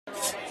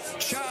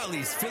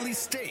Charlie's Philly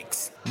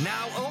Steaks,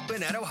 now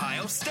open at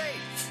Ohio State,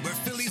 where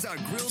Phillies are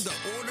grilled to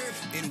order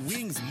and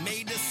wings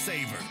made to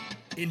savor.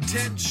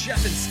 Intense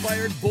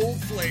chef-inspired bold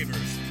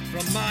flavors,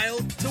 from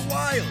mild to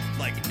wild,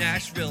 like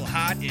Nashville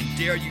Hot and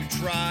Dare You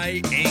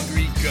Try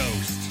Angry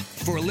Ghost.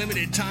 For a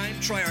limited time,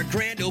 try our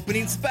grand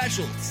opening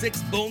special.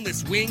 6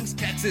 boneless wings,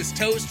 Texas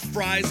toast,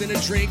 fries, and a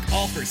drink,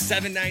 all for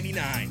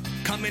 $7.99.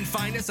 Come and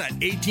find us at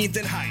 18th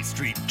and High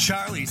Street.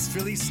 Charlie's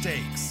Philly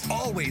Steaks,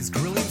 always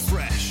grilling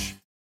fresh.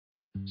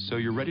 So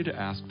you're ready to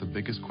ask the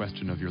biggest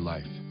question of your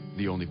life.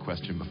 The only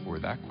question before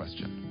that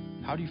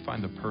question. How do you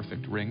find the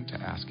perfect ring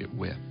to ask it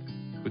with?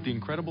 With the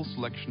incredible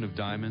selection of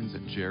diamonds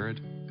at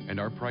Jared and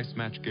our price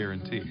match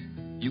guarantee,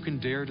 you can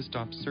dare to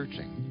stop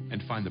searching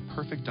and find the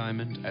perfect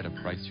diamond at a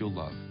price you'll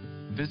love.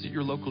 Visit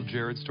your local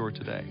Jared store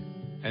today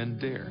and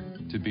dare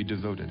to be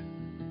devoted.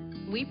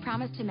 We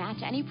promise to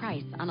match any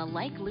price on a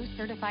like loose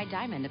certified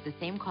diamond of the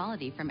same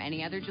quality from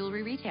any other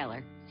jewelry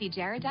retailer. See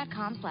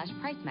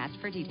jared.com/price match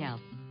for details.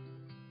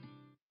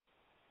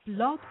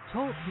 Blog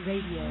Talk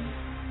Radio.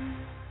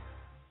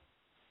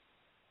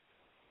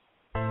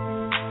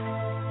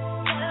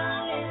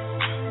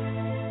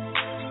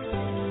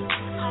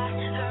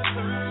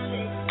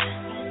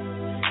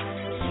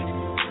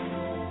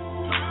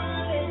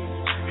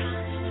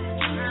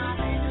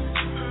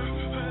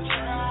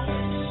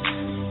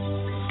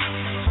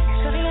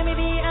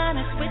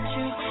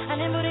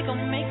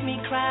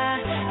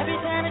 Every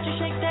time that you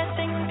shake that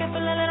thing, I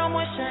feel a little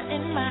moisture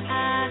in my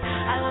eye.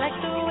 I like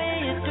the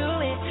way you do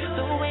it,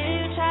 the way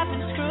you chop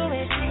and screw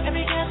it.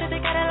 Every girl said they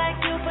gotta like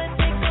you, but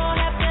they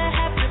gon' have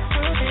to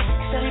prove it.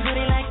 Silly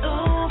booty like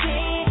ooh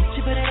wee,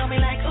 she put it on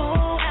me like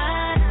ooh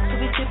ah. So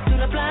we skip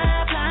through the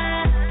blah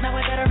blah. Now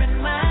I got her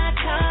in my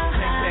car.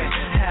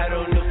 Out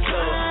on the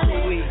floor,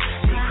 ooh wee,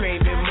 she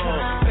craving more.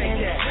 Make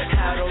that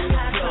out on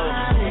the floor,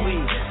 ooh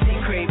wee, she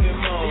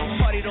craving more.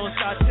 Party don't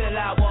start till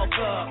I walk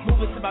up.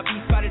 Moving to my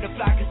beat, spotted the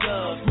flock of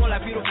doves. More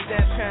like beautiful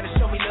dance trying to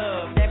show me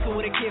love. That cool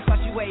with a kiss while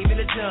she waving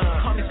a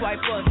jump. Call me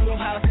swipe up, new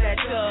house that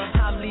up.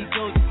 I'm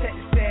legal, just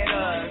set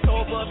up.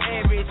 So above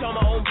average, on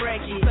my own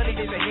bracket. Sunny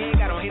days ahead,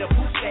 got on hit a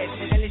poop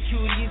session. Endless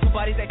cuties, with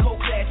bodies that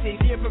cold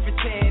classic. Here for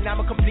pretend, I'm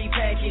a complete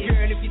package.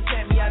 Girl, if you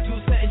tempt me, I'll do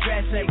something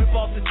drastic. Rip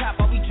off the top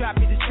while we drop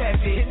it to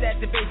traffic. Hit that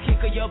the bass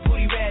kick of your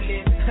booty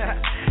rattling.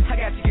 I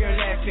got your girl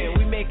laughing.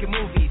 We making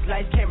movies,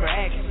 lights, camera,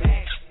 action.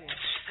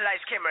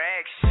 Lights, camera,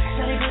 action.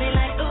 Silly booty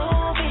like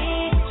ooh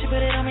wee, she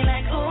put it on me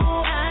like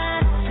ooh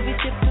ah. So we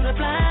skip through the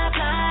blah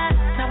blah.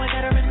 Now I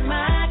got her in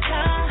my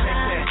car.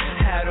 Take that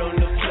out on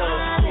the floor,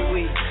 ooh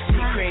wee,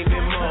 she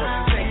craving more.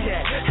 Take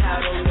that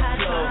out on the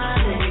floor,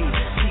 ooh wee,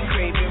 she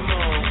craving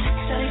more.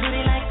 Silly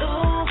booty like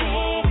ooh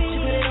wee, she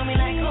put it on me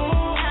like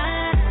ooh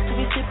ah. So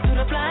we skip through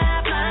the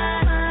blah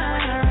blah. Now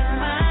I got her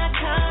in my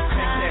car.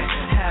 Take that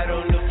out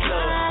on the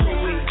floor,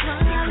 ooh wee,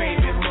 she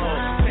craving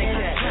more. Take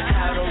that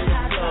out on the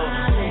floor,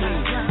 ooh wee,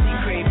 she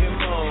craving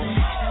more.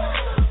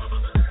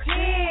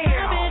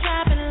 I've been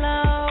dropping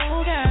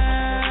low, girl.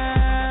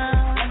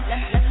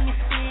 Let me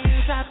see you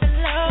drop it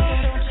low.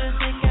 Don't just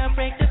think I'll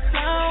break the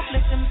flow.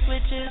 Flick them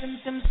switches and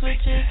some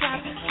switches.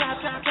 Drop it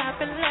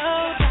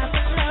low,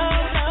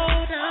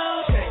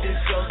 low. Check this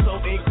girl, so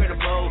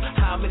incredible.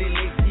 How many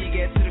licks do you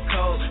get to the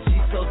code?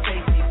 She's so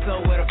tasty,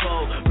 so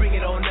wettable. Bring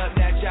it on up,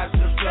 now drop to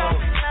the floor.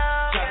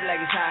 Drop it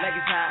like it's hot, like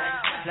it's hot,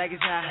 like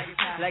it's hot,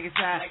 like it's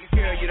hot.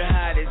 Girl, you the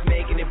hottest,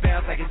 making it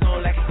bounce like it's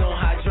on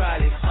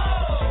hydraulics.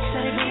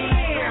 Silly booty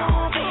like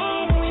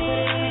ooh wee, she put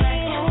it on me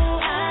like ooh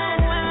ah.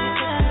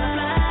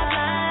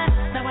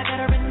 Now I got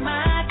her in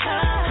my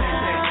car.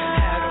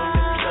 Out on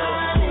the floor,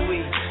 ooh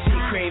wee, she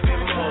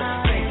craving more.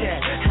 Take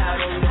that out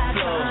on the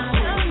floor,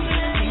 ooh wee,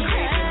 she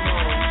craving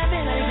more.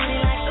 Silly booty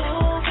like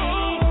ooh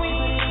wee, she put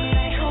it on me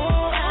like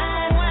ooh ah.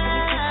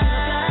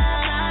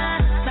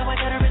 Now I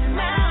got her in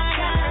my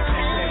car.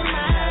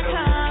 Out on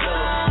the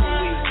floor,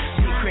 ooh wee,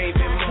 she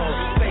craving more.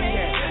 Take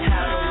that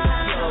out on the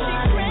floor,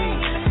 ooh wee,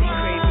 she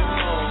craving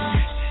more.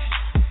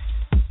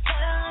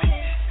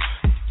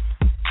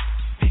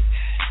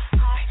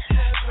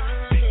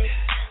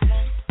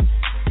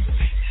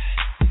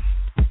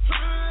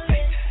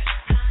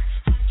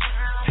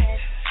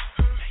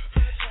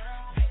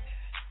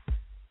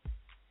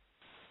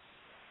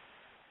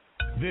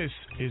 This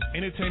is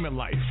Entertainment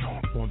Life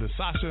on the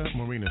Sasha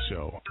Marina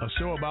Show, a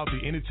show about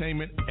the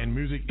entertainment and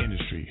music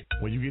industry,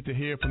 where you get to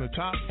hear from the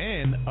top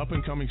and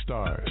up-and-coming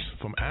stars,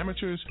 from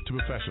amateurs to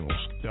professionals.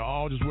 They're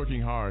all just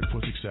working hard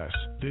for success.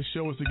 This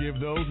show is to give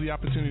those the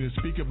opportunity to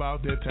speak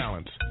about their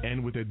talents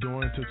and what they're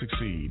doing to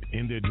succeed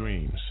in their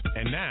dreams.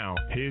 And now,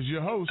 here's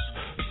your host,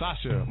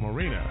 Sasha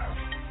Marina.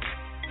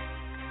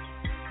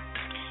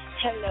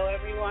 Hello,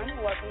 everyone.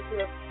 Welcome to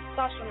the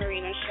Sasha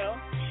Marina Show.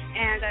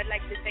 And I'd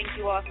like to thank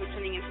you all for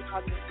tuning into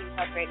Positive Team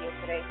Talk Radio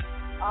today.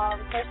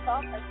 First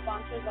off, our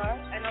sponsors are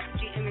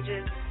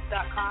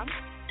NLPGimages.com,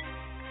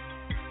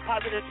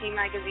 Positive Team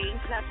Magazine,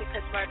 Classic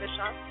Cuts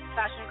Barbershop,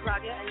 Fashion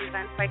Claudia, and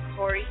Events by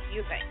Corey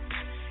Eubanks.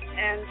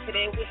 And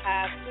today we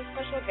have two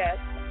special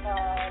guests,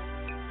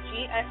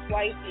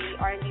 GSYZ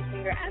R&B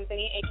singer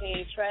Anthony,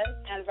 a.k.a. Trev,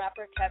 and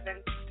rapper Kevin,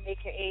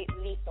 a.k.a.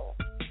 Lethal.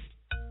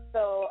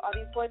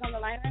 boys on the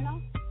line right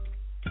now?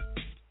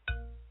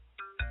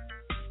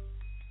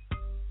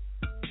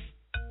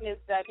 Miss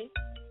Debbie.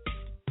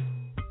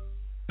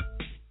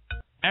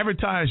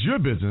 Advertise your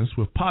business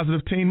with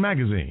Positive Teen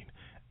Magazine,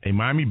 a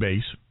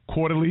Miami-based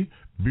quarterly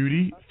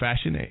beauty,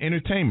 fashion, and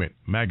entertainment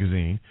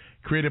magazine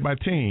created by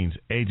teens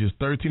ages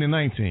 13 and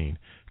 19.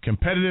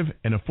 Competitive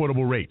and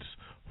affordable rates.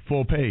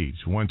 Full page,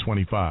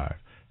 $125.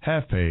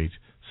 Half page,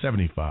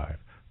 $75.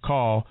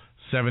 Call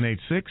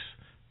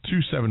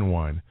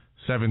 786-271-7266.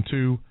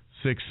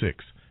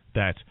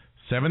 That's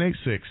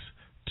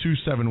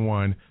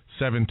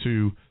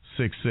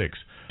 786-271-7266.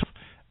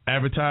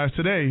 Advertise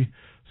today,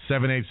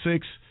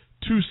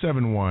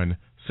 786-271-7266.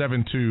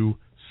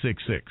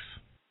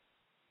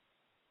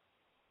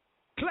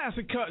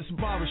 Classic Cuts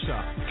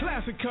Barbershop.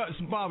 Classic Cuts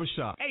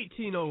Barbershop.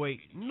 1808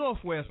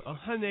 Northwest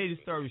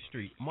 183rd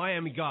Street,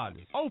 Miami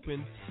Gardens.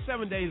 Open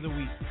 7 days a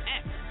week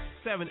at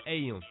 7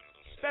 a.m.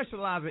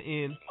 Specializing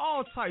in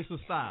all types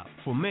of styles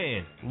for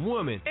men,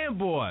 women, and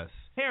boys.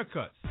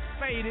 Haircuts,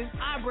 fading,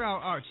 eyebrow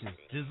arches,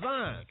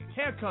 design,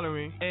 hair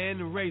coloring,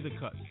 and razor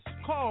cuts.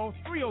 Call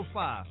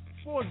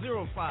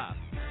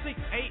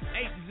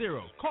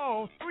 305-405-6880.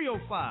 Call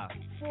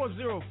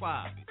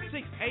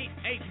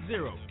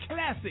 305-405-6880.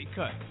 Classic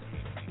Cuts.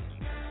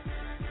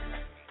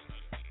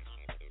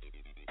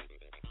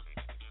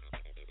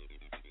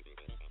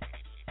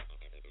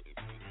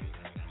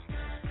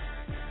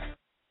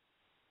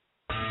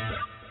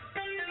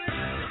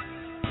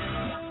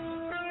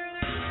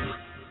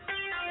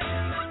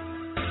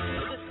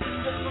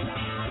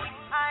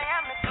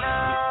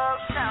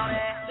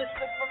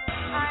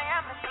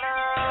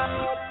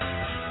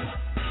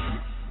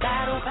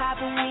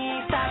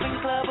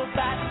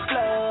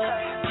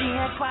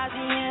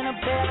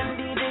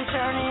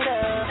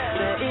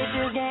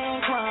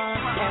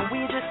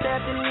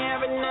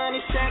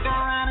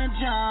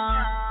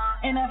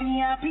 In a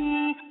VIP,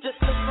 just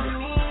look for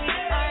me.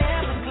 I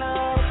am the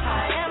club.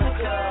 I am the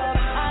club.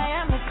 I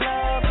am the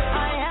club.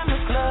 I am the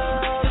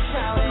club.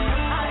 Shouting.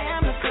 I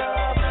am the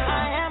club.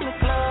 I am the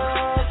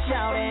club.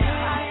 Shouting.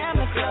 I am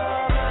the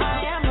club.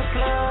 I am the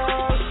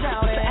club.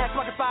 Shouting. The ass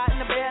fucking spot in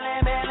the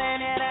building,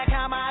 and I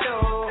count my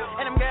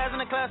dough. And them girls in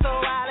the club so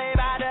wild, they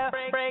bout to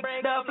break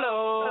the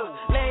flow.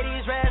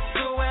 Ladies dressed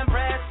to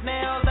impress,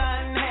 nails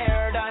done,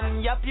 hair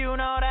done. Yup, you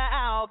know the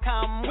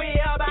outcome. We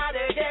about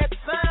to get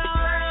some.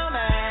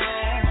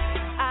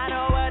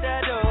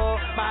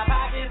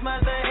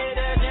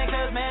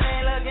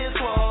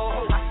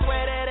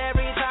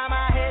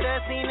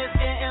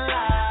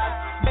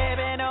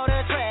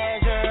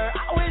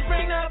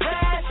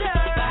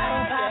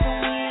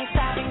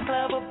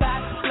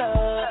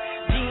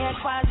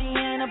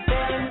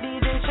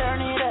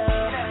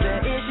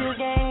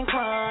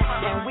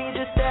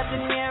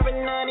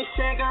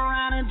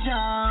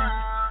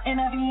 In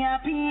a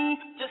VIP,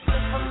 just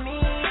look for me.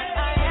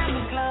 I am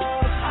the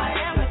club. I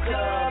am the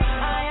club.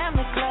 I am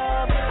the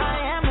club. I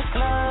am the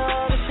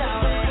club.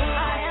 Shouting.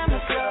 I am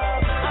the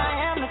club. I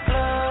am the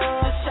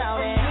club.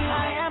 Shouting.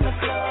 I am the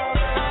club.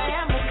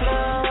 I am the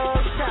club.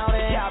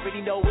 Shouting. Y'all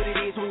already know what it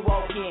is when we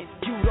walk in.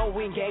 You don't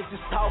win games,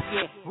 just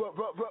talking.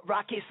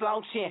 Rockets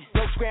launching,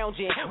 no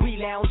scrounging, we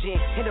lounging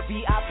in the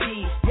VIP.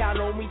 Y'all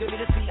know me, don't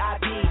need a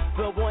CID.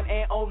 The one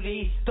and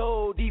only,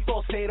 so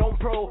default set on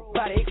pro,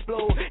 about to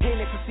explode.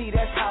 In ecstasy,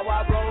 that's how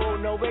I roll.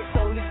 No X,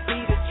 only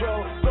speed the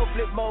drone. So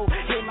flip mode,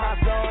 in my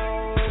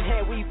zone.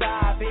 And we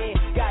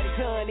vibing, got it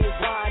done, it's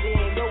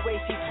winding. No way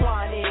she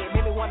twining,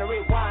 made me wanna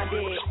rewind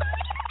it.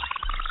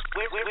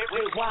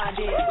 Rewind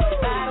it.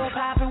 Bottle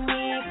popping,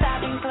 we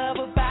stopping,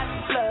 club about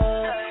to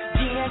flood.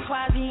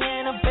 GXYZ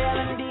in a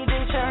building,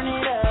 DJ turn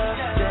it up.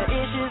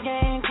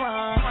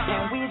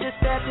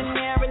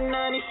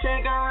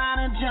 Shake around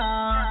and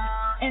jump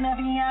in a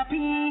VIP.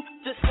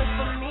 Just look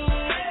for me.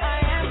 I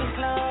am the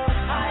club.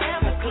 I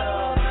am the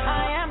club.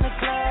 I am the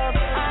club.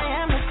 I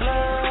am the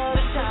club.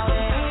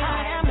 Shouting.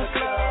 I am the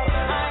club.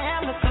 I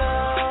am the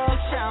club.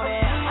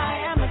 Shouting.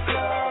 I am the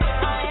club.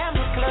 I am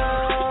the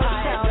club.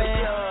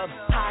 Shouting.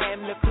 I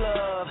am the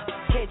club.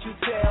 Can't you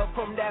tell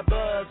from that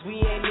buzz?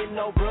 We ain't in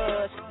no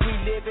rush. We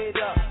live it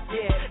up.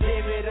 Yeah,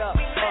 live it up.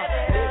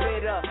 Live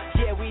it up.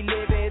 Yeah, we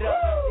live it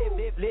up.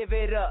 Live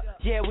it up.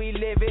 Yeah, we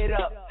live it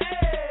up.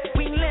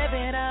 We live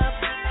it up.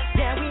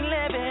 Yeah, we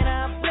live it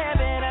up. Live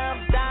it up.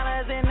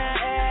 Dollars in the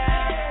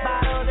air.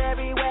 Bottles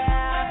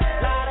everywhere.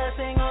 Lot of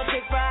single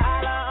chicks for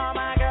all of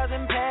my girls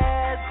in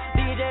pairs.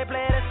 DJ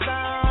play the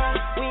song.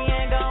 We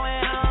ain't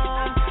going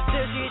home.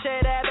 Till she say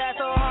that back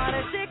so hard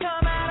and she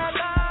come out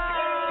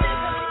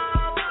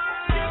alone.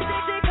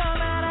 She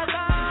come out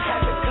alone.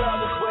 At the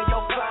club is where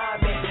you'll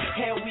find me.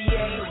 And we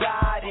ain't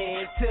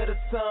riding till the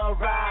sun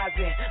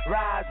rising.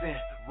 Rising.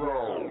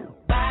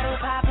 Bottle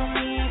popping,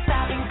 we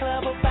stop.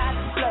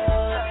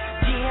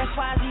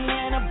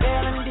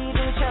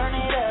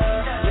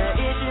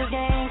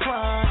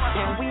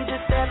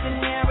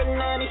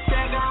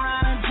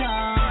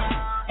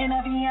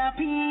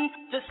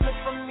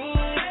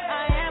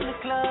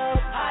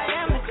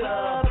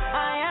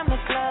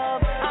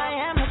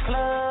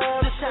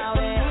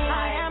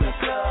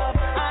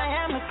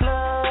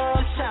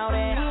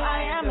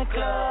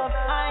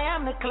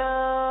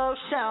 club,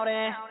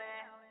 shouting.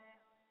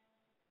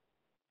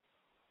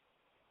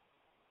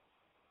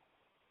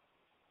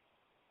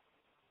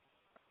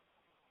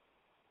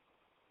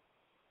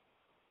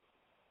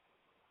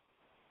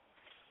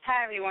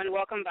 Hi everyone,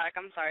 welcome back.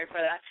 I'm sorry for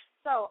that.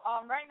 So,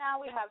 right now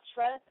we have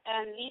Tress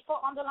and Lethal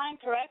on the line,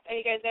 correct? Are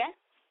you guys there?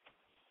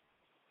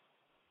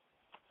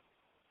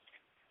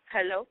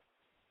 Hello?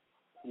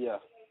 Yeah.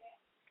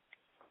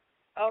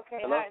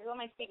 Okay, Hello? hi, who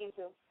am I speaking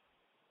to?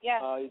 Yeah.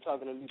 You're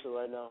talking to Lisa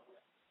right now.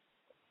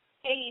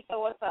 Hey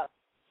Lethal, what's up?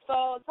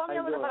 So, tell me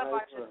How a you little doing? bit How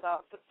about you doing?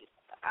 yourself.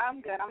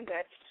 I'm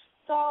good.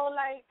 So,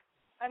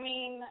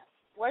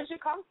 where'd you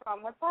come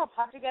from? What's up?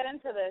 How'd you get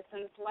into this?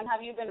 And when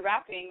have you been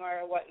rapping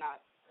or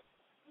whatnot?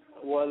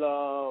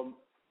 Well,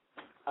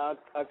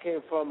 I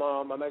came from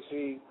I'm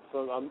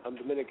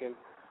Dominican.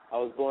 I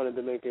was born in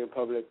Dominican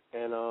Republic,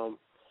 and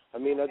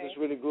I just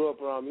really grew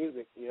up around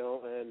music,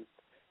 and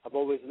I've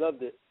always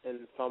loved it,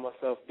 and found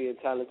myself being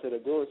talented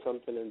at doing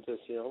something, and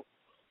just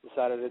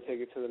decided to take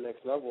it to the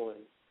next level,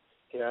 and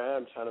here I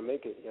am trying to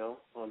make it,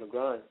 on the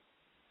grind.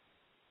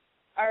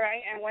 All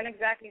right, and when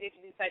exactly did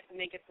you decide to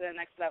make it to the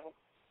next level,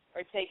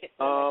 or take it to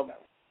the next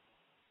level?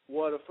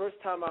 Well, the first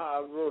time I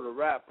wrote a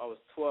rap, I was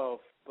 12,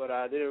 but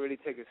I didn't really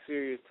take it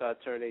serious till I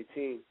turned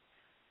 18.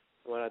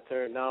 When I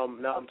turned, now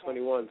I'm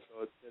 21,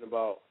 so it's been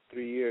about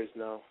 3 years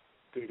now,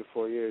 3 to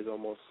 4 years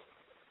almost,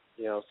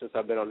 since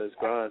I've been on this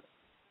grind.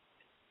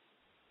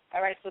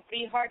 All right, so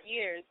 3 hard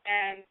years,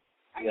 and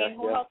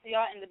who helped you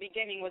out in the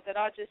beginning? Was it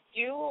all just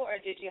you, or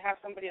did you have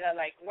somebody that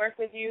worked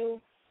with you,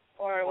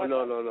 or what?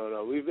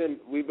 No. We've been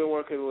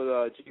working with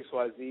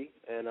GXYZ,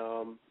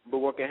 and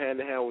been working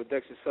hand in hand with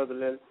Dexter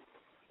Sutherland,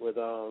 with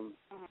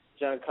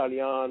John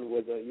Callion,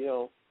 with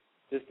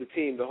just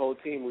the whole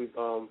team. We've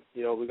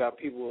we got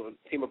people,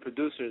 a team of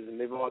producers, and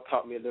they've all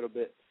taught me a little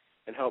bit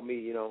and helped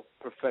me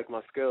perfect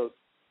my skills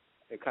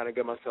and kind of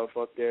get myself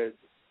up there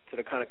to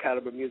the kind of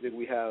caliber music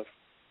we have,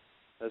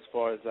 as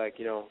far as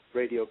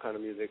radio kind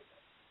of music.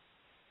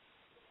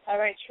 All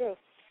right, true.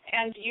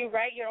 And do you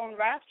write your own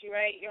raps? Do you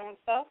write your own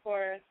stuff,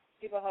 or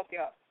people help you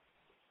out?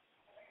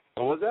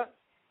 What was that?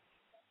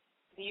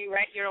 Do you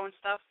write your own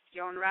stuff,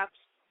 your own raps?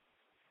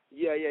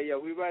 Yeah.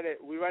 We write it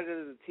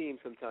as a team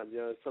sometimes.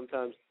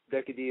 Sometimes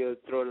Decky D will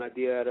throw an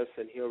idea at us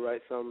and he'll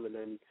write some, and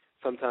then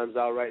sometimes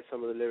I'll write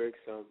some of the lyrics.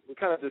 We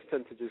kind of just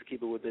tend to just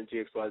keep it within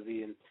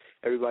GXYZ, and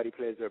everybody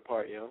plays their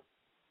part,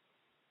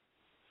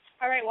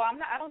 All right. Well,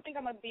 I don't think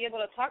I'm gonna be able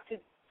to talk to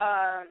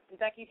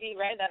Decky D,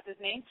 right? That's his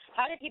name.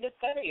 How did he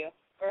discover you,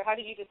 or how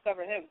did you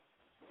discover him?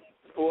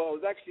 Well, it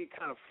was actually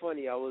kind of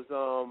funny. I was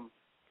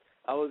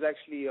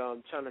actually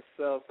trying to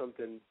sell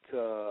something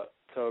to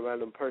a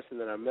random person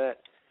that I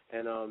met,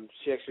 and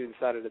she actually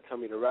decided to tell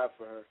me to rap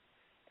for her,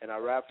 and I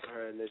rapped for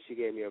her, and then she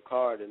gave me a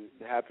card, and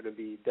it happened to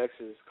be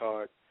Dexter's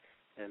card,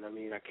 and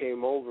I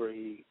came over,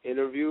 he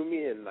interviewed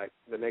me, and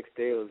the next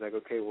day it was like,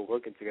 okay, we're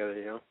working together,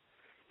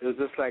 It was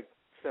just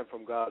sent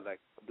from God, like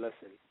a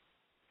blessing.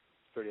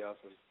 It's pretty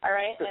awesome. All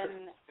right,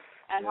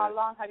 and how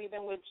long have you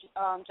been with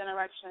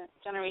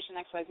Generation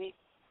XYZ?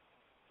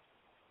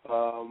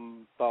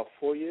 About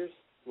 4 years.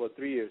 Well,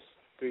 3 years.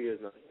 3 years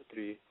now.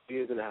 3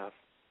 years and a half.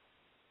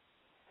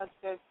 That's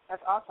good.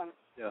 That's awesome.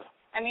 Yeah.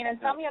 And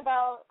tell me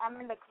about I'm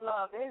in the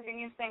Club. This is your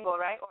new single,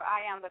 right? Or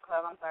I Am the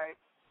Club, I'm sorry.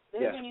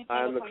 This is your new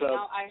single coming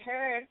out. I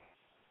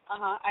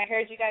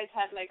heard you guys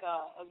had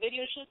a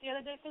video shoot the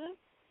other day for this?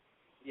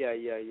 Yeah.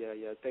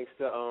 Thanks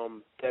to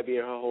Debbie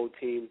and her whole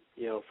team,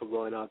 for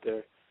going out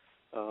there.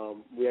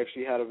 We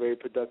actually had a very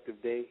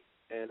productive day,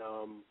 and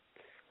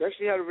we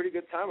actually had a really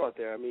good time out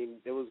there.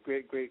 There was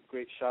great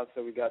shots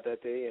that we got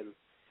that day, and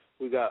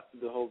we got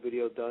the whole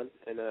video done,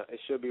 and it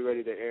should be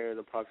ready to air in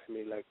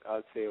approximately,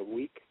 I'd say a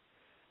week,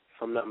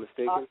 if I'm not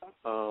mistaken.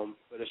 Awesome.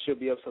 But it should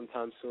be up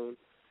sometime soon.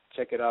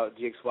 Check it out,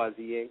 GXYZ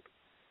Inc.,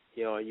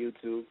 on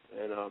YouTube,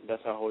 and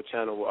that's our whole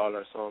channel with all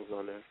our songs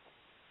on there,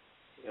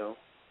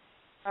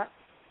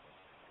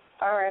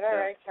 All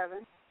right,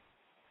 Kevin.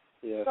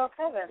 Yeah. So,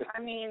 Kevin,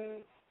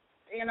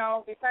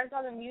 besides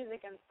all the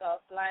music and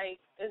stuff,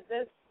 is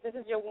this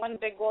is your one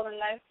big goal in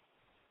life,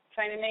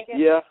 trying to make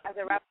it as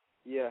a rapper?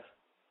 Yeah.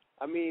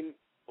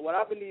 What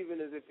I believe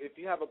in is if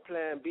you have a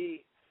plan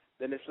B,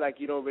 then it's like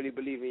you don't really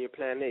believe in your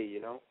plan A,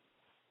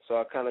 So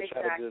I kind of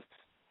try to just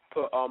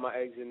put all my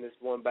eggs in this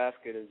one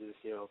basket and just,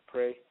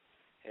 pray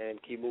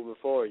and keep moving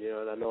forward,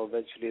 and I know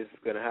eventually this is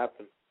going to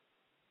happen.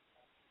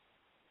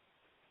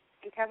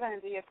 And Kevin,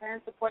 do your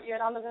parents support you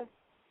in all of this?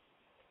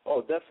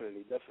 Oh,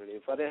 definitely.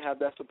 If I didn't have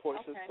that support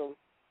system,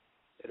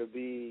 it'll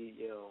be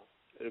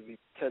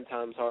 10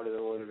 times harder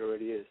than what it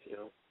already is,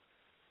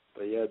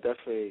 But yeah,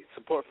 definitely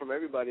support from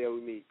everybody that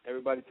we meet.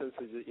 Everybody tends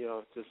to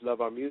just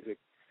love our music,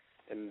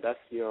 and that's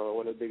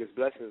one of the biggest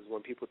blessings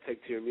when people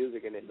take to your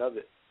music and they love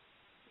it,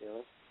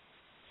 Sure.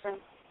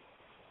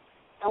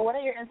 And what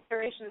are your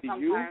inspirations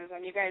sometimes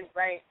when you guys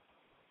write?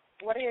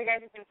 What are your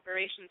guys'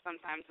 inspirations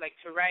sometimes,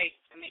 to write,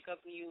 to make up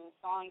new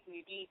songs,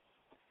 new beats,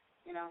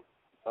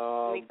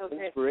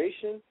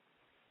 Inspiration?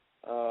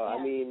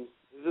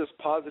 It's just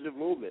positive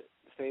movement.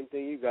 The same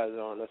thing you guys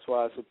are on. That's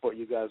why I support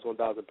you guys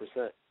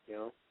 1,000%,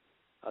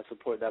 I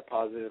support that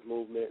positive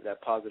movement,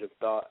 that positive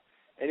thought.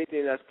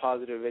 Anything that's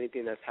positive,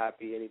 anything that's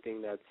happy,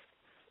 anything that's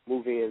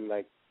moving in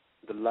like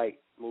the light,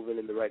 moving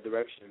in the right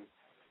direction,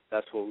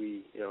 that's what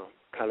we,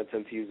 kind of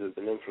tend to use as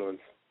an influence.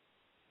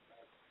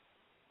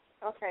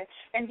 Okay.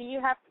 And do you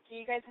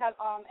guys have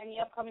any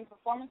upcoming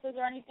performances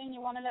or anything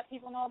you want to let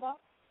people know about?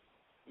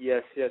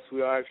 Yes,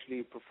 we are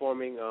actually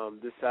performing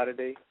this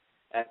Saturday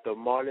at the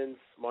Marlins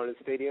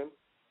Stadium,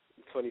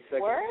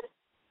 22nd. Word?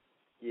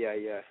 Yeah,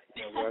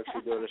 we're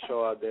actually doing a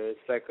show out there. It's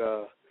like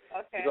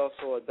There's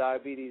also a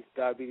diabetes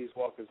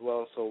walk as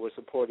well, so we're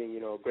supporting,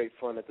 great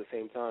fun at the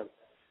same time.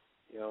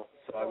 So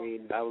I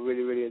mean, I would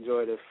really, really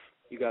enjoy it if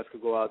you guys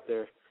could go out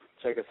there,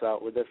 check us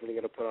out. We're definitely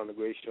gonna put on a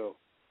great show.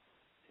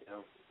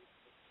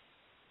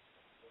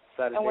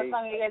 Saturday. And what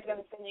song are you guys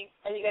gonna sing?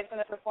 Are you guys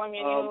gonna perform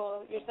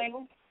your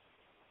single?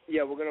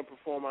 Yeah, we're gonna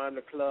perform "I'm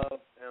the Club."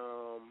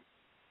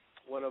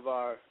 One of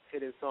our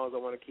hidden songs I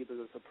want to keep as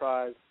a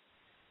surprise.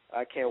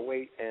 I can't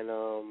wait, and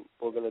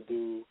we're gonna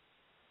do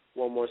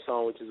one more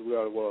song, which is "We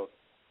Are the World."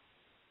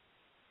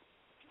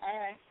 All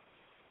right.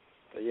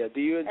 But yeah,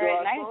 do you enjoy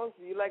our nice. songs?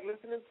 Do you like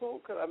listening to them?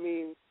 Cause I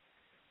mean,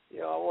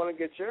 I want to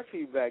get your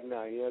feedback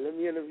now. Let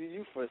me interview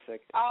you for a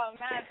second. Oh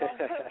man, don't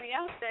put me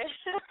out there.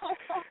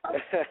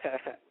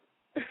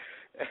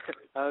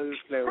 I was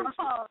just playing with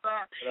you. Oh,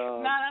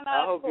 man. But, no.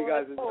 I hope cool, you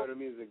guys cool. enjoy the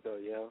music, though.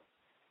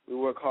 We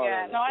work hard.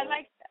 Yeah, on it, I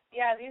like.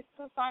 Yeah, these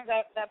two songs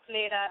that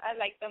played, I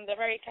like them. They're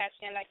very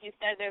catchy, and like you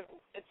said,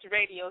 it's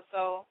radio,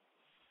 so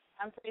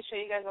I'm pretty sure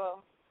you guys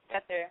will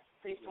get there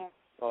pretty soon.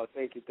 Oh,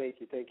 thank you.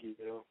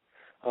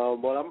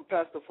 Well, I'm gonna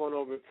pass the phone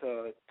over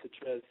to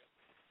Trez,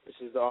 which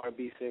is the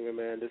R&B singer.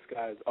 Man, this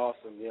guy is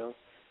awesome.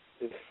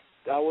 If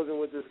I wasn't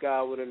with this guy,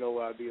 I wouldn't know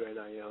where I'd be right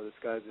now. This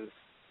guy's just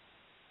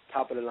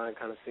top of the line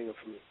kind of singer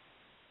for me.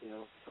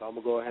 So I'm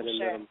gonna go ahead and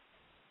let him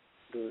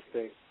do his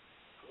thing.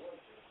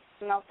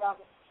 No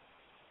problem.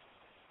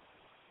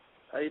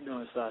 How you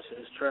doing, Sasha?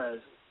 It's Trez.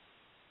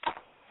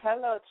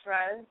 Hello,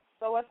 Trez.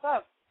 So what's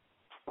up?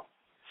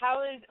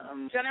 How is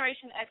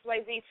Generation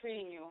XYZ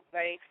treating you?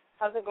 Like,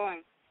 how's it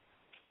going?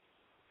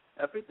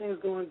 Everything's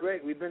going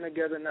great. We've been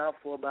together now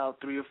for about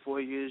 3 or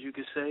 4 years, you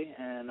could say,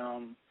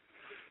 and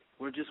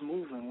we're just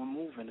moving. We're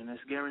moving, and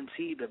it's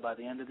guaranteed that by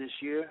the end of this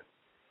year,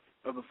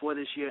 or before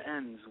this year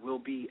ends, we'll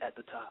be at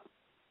the top.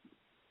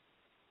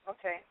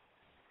 Okay.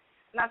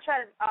 Now,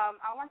 Trez,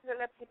 I wanted to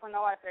let people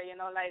know out there,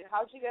 like,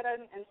 how'd you get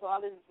into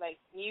all this, like,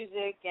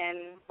 music,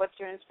 and what's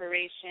your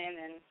inspiration,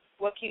 and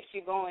what keeps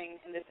you going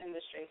in this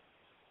industry?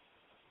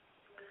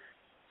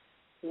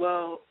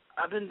 Well,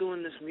 I've been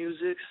doing this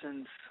music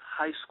since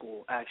high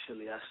school,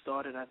 actually. I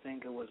started, I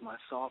think it was my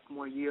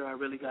sophomore year I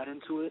really got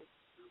into it.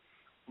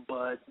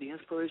 But the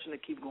inspiration to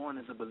keep going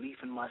is a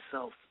belief in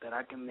myself, that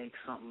I can make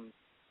something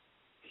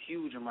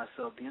huge in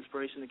myself. The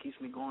inspiration that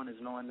keeps me going is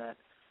knowing that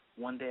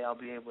one day I'll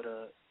be able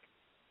to,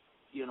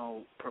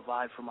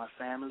 provide for my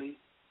family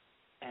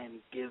and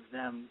give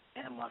them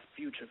and my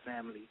future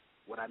family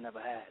what I never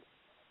had.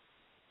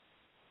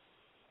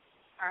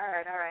 All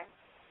right.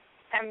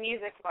 And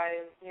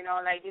music-wise,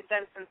 like you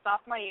said, since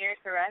sophomore year,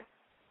 correct?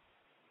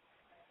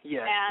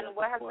 Yes. And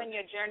what has been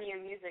your journey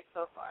in music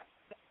so far?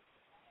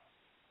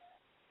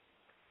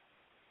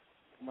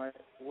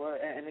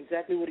 And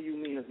exactly what do you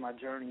mean as my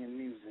journey in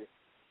music?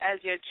 As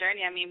your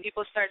journey, I mean,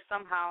 people start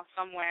somehow,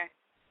 somewhere.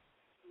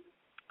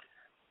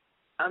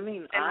 I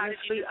mean, and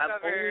honestly, how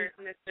did you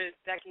discover Mr.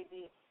 Decky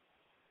D?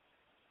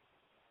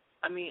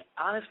 I mean,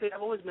 honestly,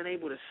 I've always been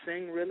able to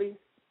sing, really.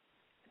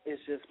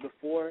 It's just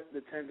before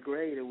the 10th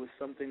grade, it was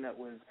something that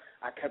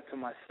I kept to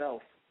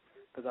myself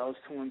because I was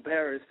too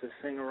embarrassed to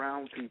sing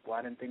around people.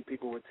 I didn't think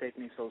people would take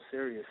me so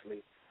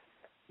seriously.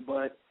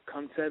 But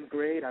come 10th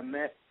grade, I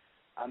met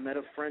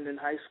a friend in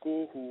high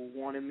school who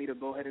wanted me to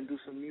go ahead and do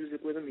some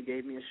music with him. He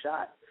gave me a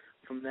shot.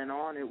 From then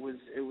on, it was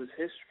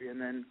history. And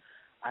then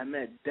I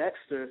met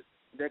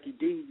Decky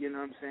D, you know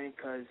what I'm saying,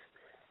 because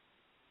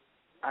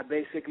I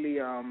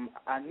basically,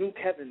 I knew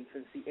Kevin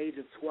since the age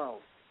of 12,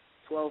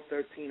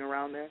 13,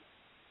 around there.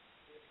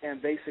 And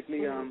basically,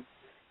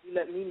 he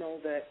let me know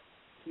that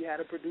he had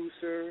a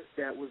producer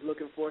that was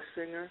looking for a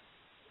singer.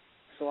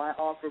 So I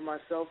offered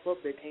myself up.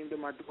 They came to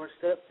my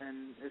doorstep,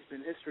 and it's been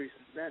history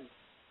since then.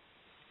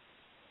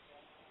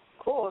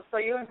 Cool. So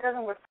you and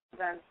Kevin were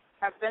friends,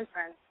 have been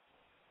friends.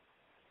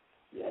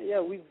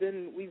 Yeah.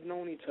 We've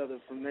known each other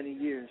for many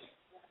years.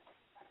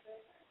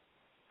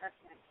 That's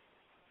nice.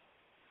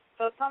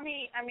 So tell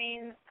me, I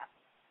mean,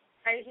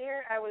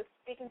 I was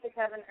speaking to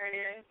Kevin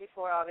earlier,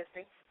 before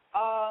obviously.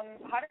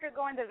 How did it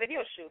go in the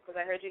video shoot? Because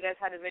I heard you guys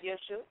had a video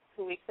shoot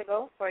 2 weeks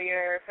ago for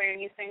your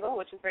new single,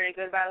 which is very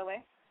good, by the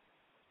way.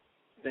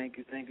 Thank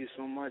you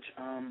so much.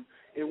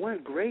 It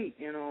went great.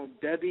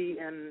 Debbie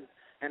and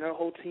her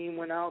whole team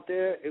went out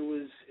there. It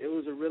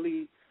was a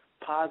really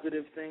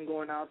positive thing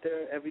going out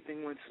there.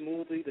 Everything went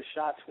smoothly. The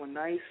shots were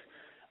nice.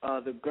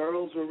 The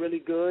girls were really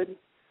good,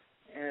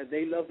 and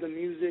they loved the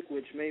music,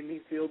 which made me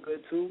feel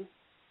good too.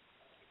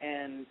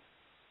 And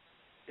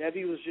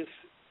Debbie was just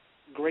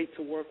great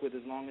to work with,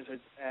 as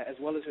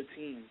well as her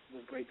team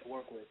was great to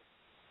work with.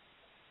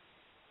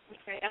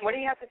 Okay. And what do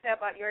you have to say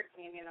about your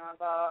team,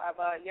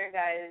 about your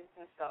guys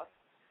and stuff?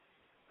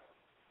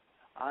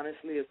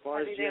 Honestly, as far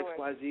as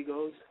GXYZ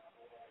goes,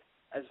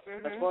 as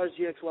far as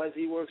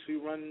GXYZ works, we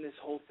run this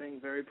whole thing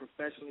very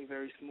professionally,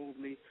 very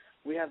smoothly.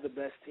 We have the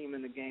best team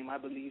in the game, I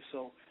believe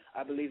so.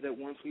 I believe that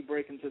once we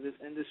break into this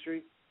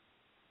industry,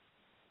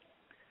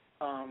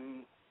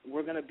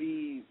 we're gonna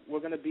be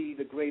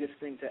the greatest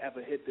thing to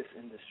ever hit this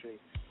industry.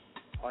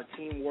 Our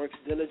team works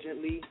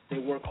diligently, they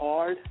work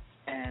hard,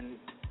 and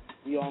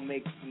we all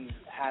make things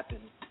happen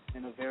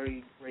in a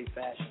very great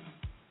fashion.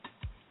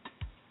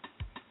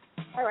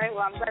 All right,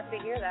 well, I'm glad to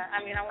hear that.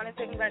 I mean, I want to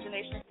say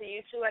congratulations to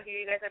you two. I hear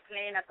you guys are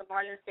playing at the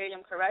Marlin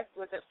Stadium, correct?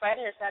 Was it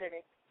Friday or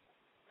Saturday?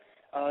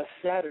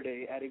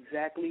 Saturday at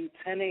exactly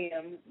 10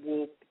 a.m.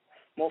 We'll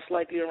most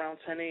likely around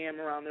 10 a.m.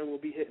 around there we'll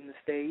be hitting the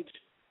stage.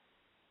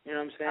 You know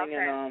what I'm saying?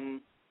 Okay.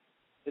 And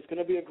it's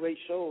gonna be a great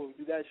show.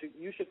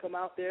 You should come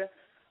out there.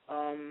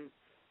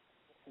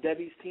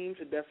 Debbie's team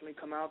should definitely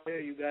come out there.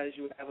 You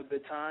would have a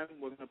good time.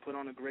 We're gonna put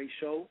on a great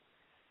show.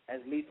 As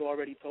Lethal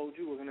already told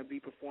you, we're gonna be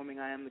performing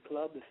 "I Am the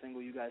Club," the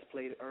single you guys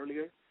played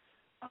earlier,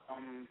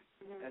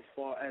 as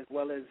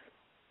well as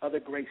other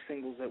great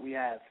singles that we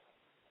have.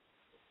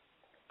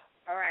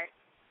 All right.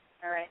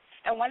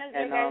 And when is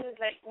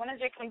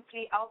your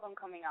complete album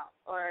coming out?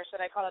 Or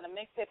should I call it a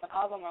mixtape, an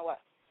album, or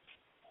what?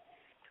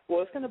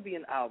 Well, it's going to be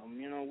an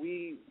album. You know,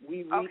 we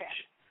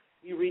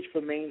reach for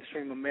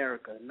mainstream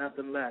America,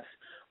 nothing less.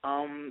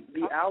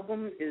 The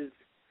album is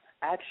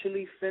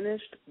actually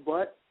finished,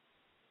 but,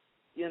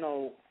 you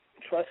know,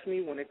 trust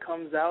me, when it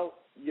comes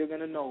out, you're going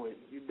to know it.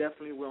 You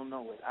definitely will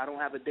know it. I don't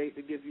have a date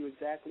to give you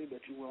exactly,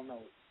 but you will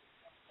know it.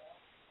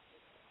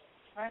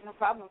 All right, no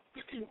problem.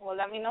 Well,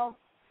 let me know.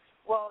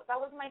 Well, that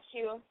was my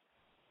cue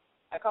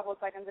a couple of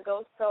seconds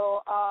ago.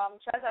 So,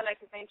 Chaz, I'd like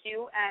to thank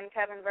you and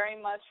Kevin very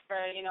much for,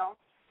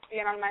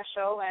 being on my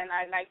show, and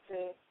I'd like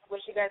to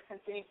wish you guys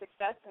continued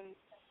success and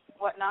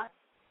whatnot.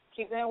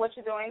 Keep doing what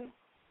you're doing,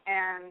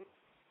 and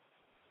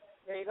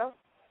there you go.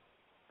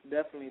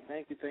 Definitely.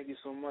 Thank you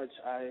so much.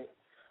 I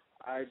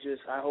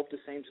hope the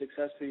same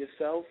success for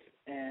yourself,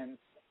 and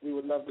we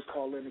would love to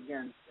call in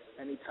again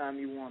anytime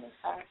you want us.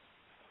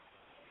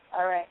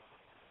 All right.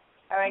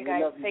 All right,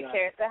 guys. Take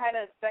care. Say hi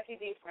to Becky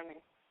D for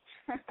me.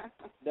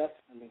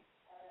 Definitely.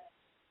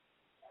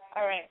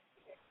 All right.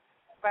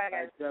 Bye,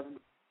 guys.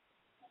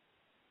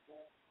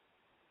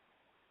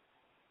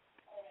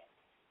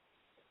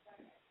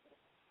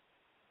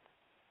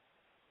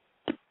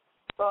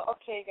 Well,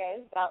 okay,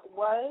 guys. That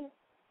was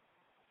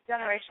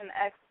Generation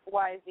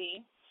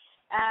XYZ.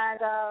 And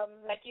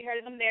like you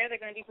heard them there, they're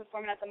going to be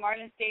performing at the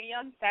Marlin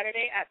Stadium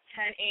Saturday at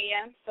 10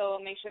 a.m.,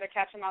 so make sure to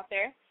catch them out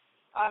there.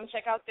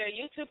 Check out their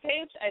YouTube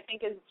page. I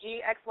think it's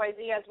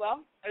GXYZ as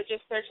well. Or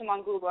just search them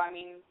on Google. I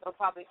mean, they'll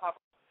probably pop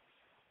up.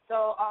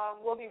 So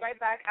we'll be right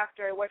back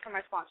after a word from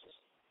our sponsors.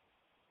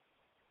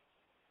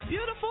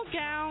 Beautiful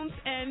gowns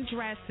and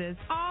dresses,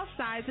 all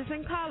sizes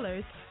and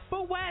colors,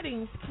 for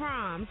weddings,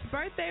 proms,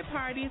 birthday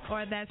parties,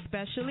 or that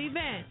special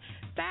event.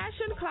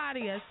 Fashion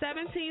Claudia,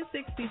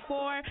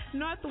 1764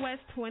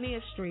 Northwest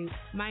 20th Street,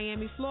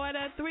 Miami,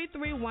 Florida,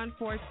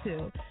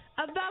 33142.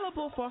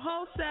 Available for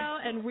wholesale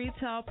and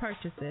retail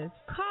purchases.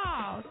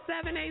 Call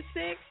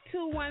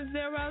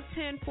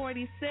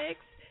 786-210-1046.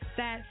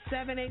 That's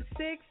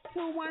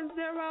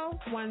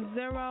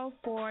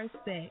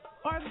 786-210-1046.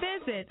 Or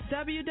visit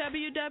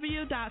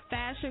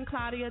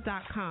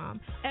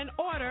www.fashionclaudia.com and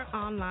order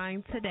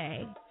online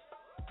today.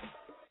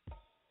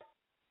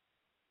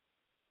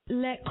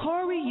 Let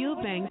Corey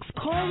Eubanks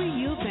plan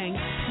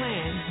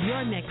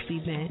your next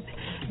event.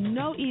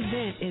 No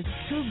event is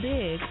too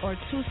big or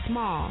too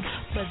small,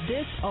 but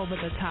this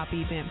over-the-top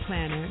event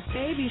planner,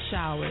 baby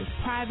showers,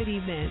 private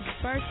events,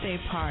 birthday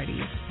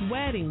parties,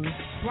 weddings,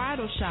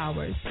 bridal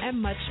showers,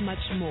 and much,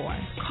 much more.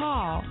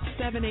 Call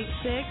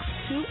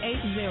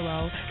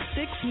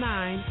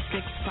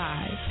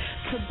 786-280-6965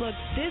 to book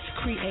this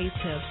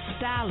creative,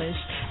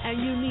 stylish,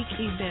 and unique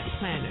event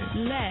planner.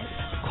 Let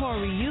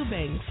Corey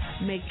Eubanks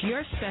make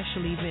your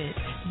special event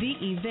the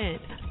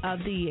event of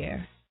the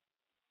year.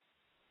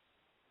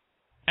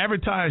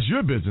 Advertise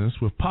your business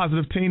with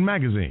Positive Teen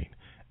Magazine,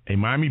 a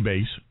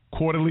Miami-based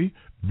quarterly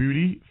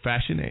beauty,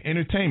 fashion, and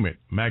entertainment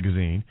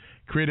magazine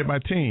created by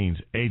teens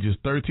ages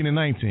 13 and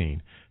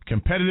 19.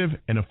 Competitive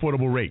and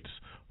affordable rates.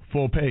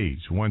 Full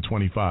page,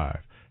 $125.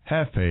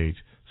 Half page,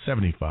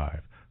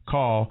 $75.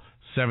 Call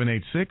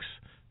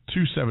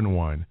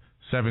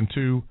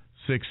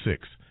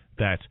 786-271-7266.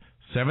 That's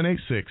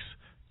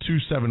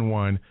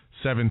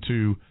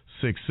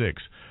 786-271-7266.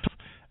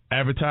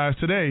 Advertise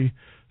today,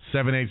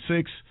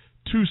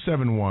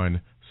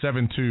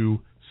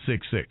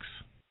 786-271-7266.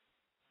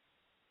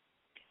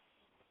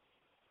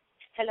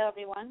 Hello,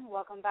 everyone.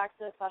 Welcome back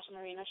to the Sasha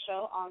Marina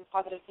Show on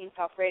Positive Teen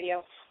Talk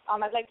Radio.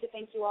 I'd like to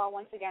thank you all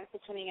once again for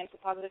tuning in to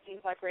Positive Teen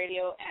Talk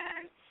Radio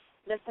and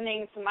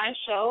listening to my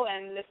show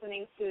and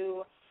listening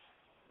to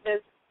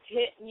this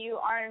hit new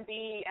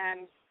R&B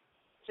and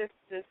just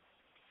this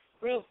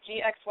group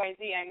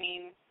GXYZ. I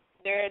mean,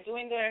 they're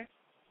doing their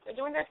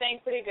thing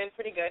pretty good,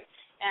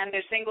 and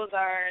their singles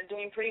are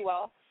doing pretty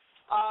well.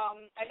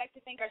 I'd like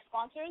to thank our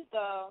sponsors,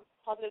 the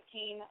Positive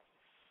Teen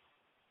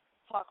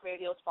Talk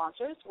Radio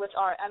sponsors, which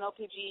are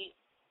NLPG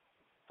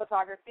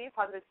Photography,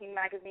 Positive Teen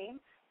Magazine,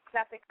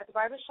 Classic Cuts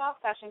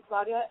Barbershop, Fashion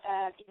Claudia,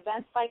 and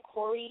Events by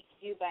Corey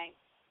Eubank.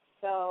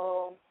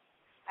 So,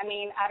 I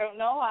don't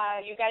know.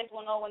 You guys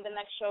will know when the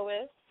next show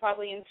is,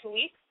 probably in 2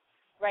 weeks,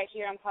 right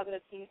here on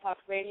Positive Teen Talk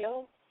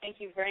Radio. Thank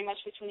you very much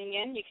for tuning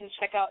in. You can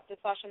check out the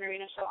Sasha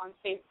Marina Show on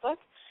Facebook,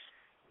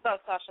 The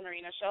Sasha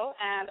Marina Show,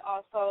 and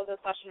also the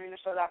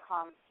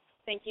SashaMarinaShow.com.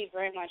 Thank you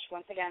very much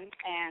once again,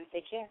 and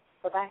take care.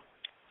 Bye-bye.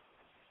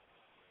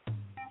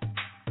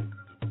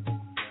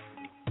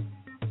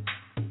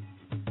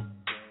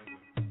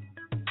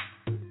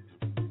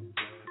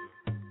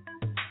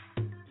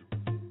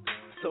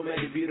 So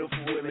many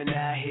beautiful women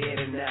out here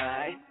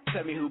tonight.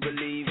 Tell me who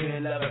believe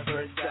in love at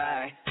first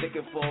sight.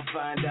 Looking for a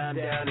fine dime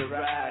down the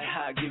ride.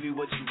 I'll give you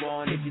what you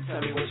want if you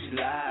tell me what you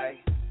like.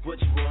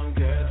 What you want,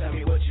 girl? Tell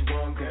me what you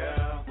want,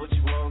 girl. What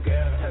you want,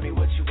 girl? Tell me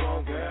what you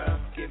want, girl.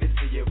 Give it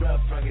to you rough,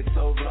 front, it's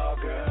so raw,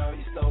 girl.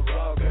 You so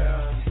raw,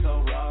 girl. You so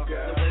raw,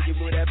 girl. The way you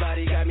move that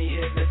body got me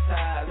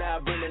hypnotized. Now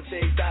bring them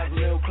things out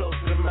real close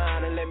to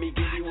mine and let me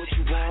give you what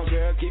you want,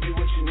 girl. Give you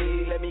what you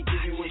need. Let me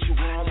give you what you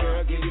want,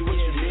 girl. Give you what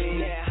you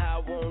need. Yeah, I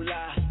won't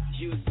lie.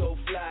 You so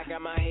fly,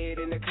 got my head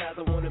in the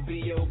clouds, I wanna be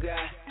your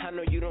guy. I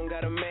know you don't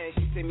got a man,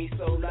 she sent me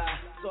so lie.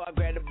 So I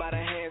grabbed her by the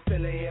hand,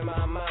 feel her in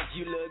my mind.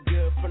 You look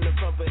good from the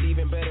front, but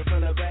even better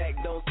from the back.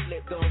 Don't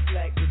slip, don't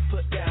slack, just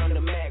put down the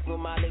Mac. With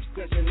my lips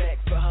touch her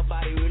neck, for her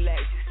body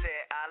relax. She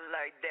said, I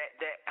like that,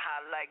 I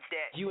like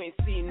that. You ain't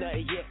seen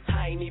nothing yet,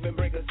 I ain't even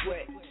break a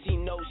sweat. She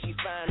knows she's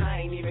fine,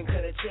 I ain't even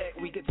cut a check.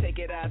 We could take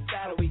it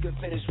outside or we could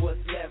finish what's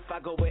left. I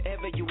go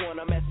wherever you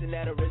want, I'm asking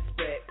out of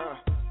respect.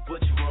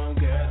 What you want,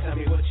 girl? Tell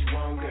me what you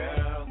want,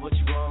 girl. What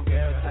you want,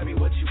 girl? Tell me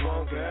what you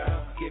want,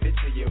 girl. Give it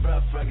to you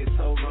rough, rugged,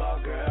 so raw,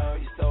 girl.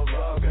 You so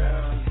raw,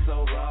 girl. You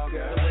so raw,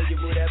 girl. The way you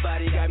move that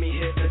body got me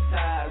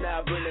hypnotized.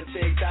 Now bring them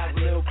things out a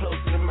little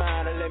closer to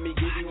mine and let me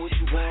give you what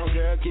you want,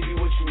 girl. Give you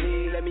what you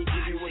need. Let me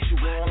give you what you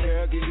want,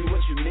 girl. Give you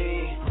what you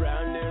need.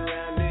 Round and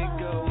round it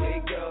go,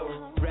 it go.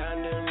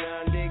 Round and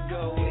round it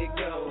go, it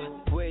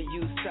go. Where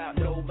you stop,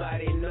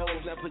 nobody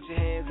knows. Now put your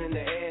hands in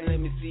the air and let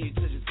me see you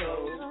touch your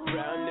toes.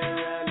 Round and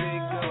round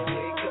it go,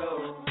 it go.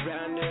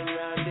 Round and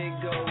round it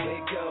go,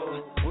 it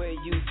go. Where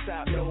you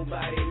stop,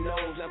 nobody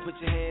knows. Now put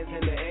your hands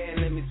in the air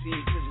and let me see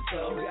you touch your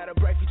toes. You got a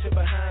bright future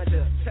behind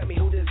you. Tell me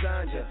who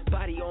designed you.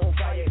 Body on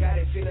fire, got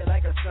it feeling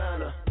like a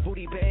sauna.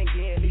 Booty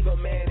banging, leave a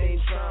man in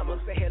trauma.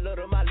 Say hello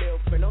to my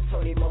little friend, I'm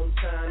Tony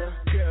Montana.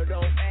 Girl,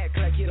 don't act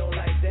like you don't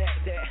like that.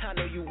 I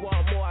know you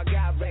want more, I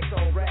got racks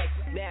on racks.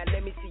 Now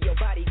let me see your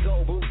body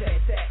go. Boom,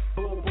 tat, tat.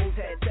 Boom, boom,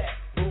 tat, tat.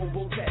 Boom,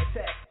 boom, tat,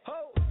 tat.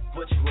 Ho!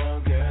 What you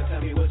want, girl?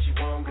 Tell me what you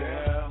want,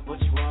 girl.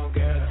 What you want,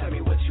 girl? Tell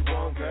me what you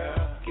want,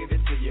 girl. Give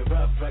it to you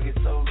rough, rugged,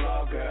 so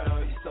raw,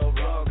 girl. You so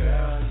raw,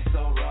 girl. You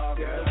so raw,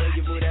 girl. The way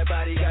you move that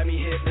body got me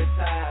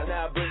hypnotized.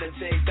 Now bring them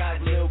things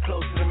out a little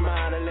closer to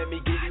mine and let me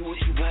give you what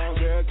you want,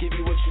 girl. Give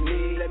you what you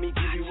need. Let me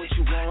give you what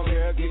you want,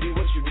 girl. Give you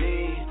what you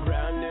need.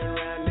 Round and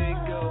round it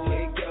go,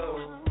 it go.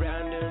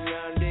 Round and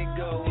round it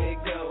go, it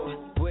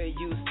go. Where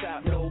you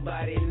stop,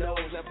 nobody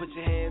knows. Now put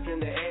your hands in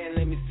the air and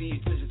let me see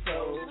you touch your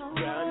toes.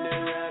 Round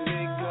and round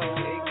it go,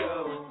 it go.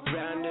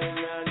 Round and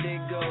round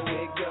it go,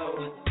 it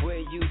go. Where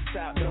you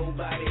stop,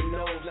 nobody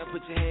knows. Now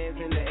put your hands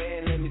in the air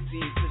and let me see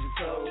you touch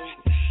your toes.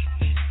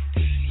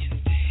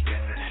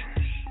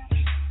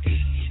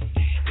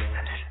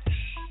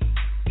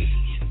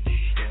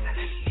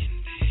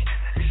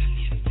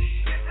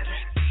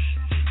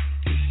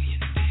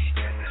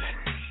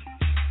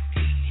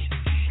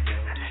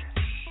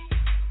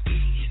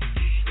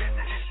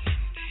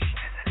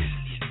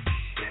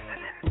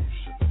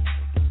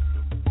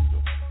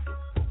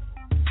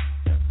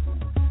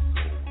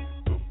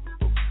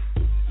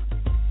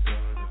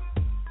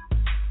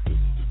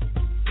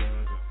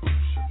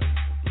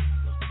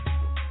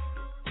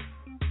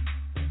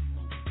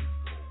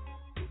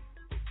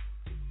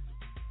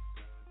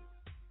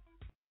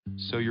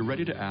 So you're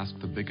ready to ask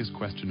the biggest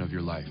question of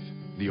your life,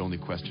 the only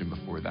question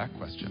before that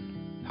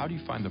question. How do you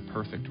find the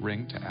perfect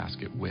ring to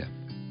ask it with?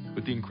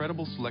 With the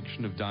incredible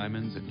selection of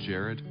diamonds at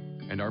Jared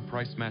and our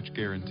price match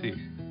guarantee,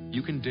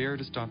 you can dare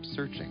to stop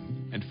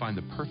searching and find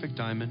the perfect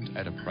diamond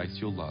at a price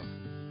you'll love.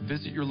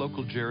 Visit your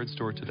local Jared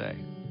store today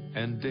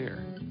and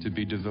dare to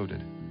be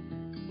devoted.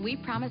 We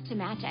promise to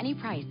match any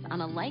price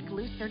on a like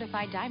loose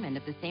certified diamond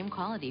of the same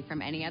quality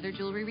from any other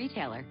jewelry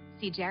retailer.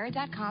 See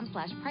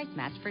jared.com/price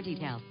match for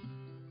details.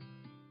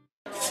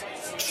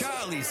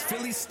 Charlie's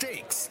Philly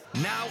Steaks,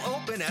 now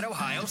open at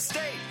Ohio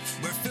State,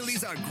 where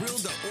Phillies are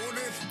grilled to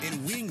order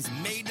and wings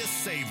made to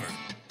savor.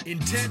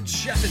 Intense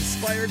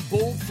chef-inspired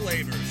bold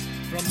flavors,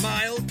 from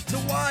mild to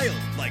wild,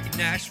 like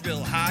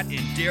Nashville Hot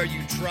and Dare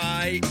You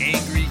Try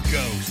Angry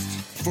Ghost.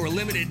 For a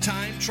limited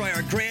time, try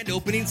our grand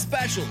opening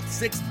special.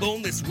 6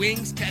 boneless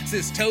wings,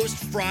 Texas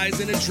toast, fries,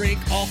 and a drink,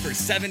 all for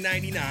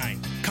 $7.99.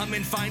 Come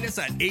and find us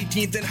at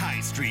 18th and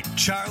High Street.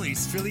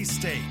 Charlie's Philly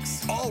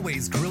Steaks,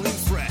 always grilling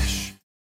fresh.